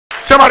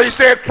Somebody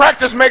said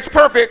practice makes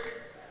perfect.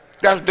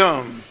 That's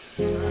dumb.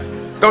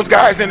 Those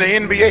guys in the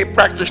NBA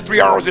practice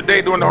 3 hours a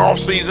day during the off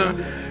season,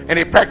 and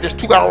they practice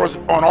 2 hours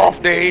on off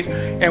days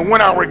and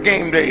 1 hour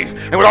game days.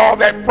 And with all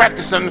that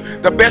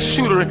practicing, the best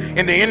shooter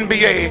in the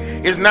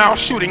NBA is now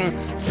shooting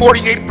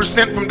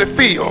 48% from the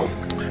field,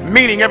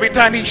 meaning every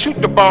time he shoot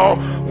the ball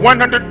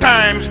 100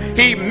 times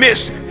he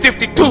missed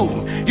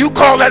 52. You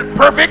call that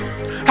perfect?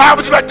 How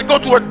would you like to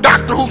go to a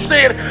doctor who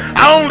said,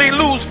 I only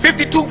lose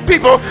 52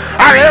 people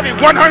out of every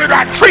 100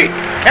 I treat,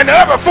 and the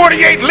other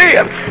 48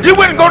 live? You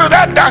wouldn't go to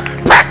that doctor.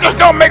 Practice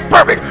don't make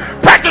perfect.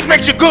 Practice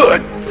makes you good.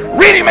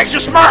 Reading makes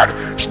you smart.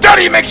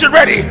 Study makes you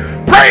ready.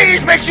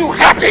 Praise makes you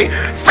happy.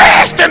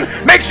 Fasting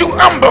makes you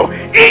humble.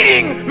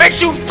 Eating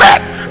makes you fat.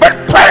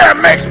 But prayer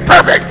makes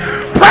perfect.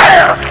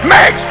 Prayer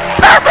makes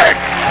perfect.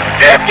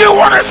 If you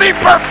want to see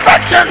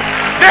perfection,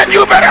 then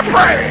you better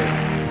pray.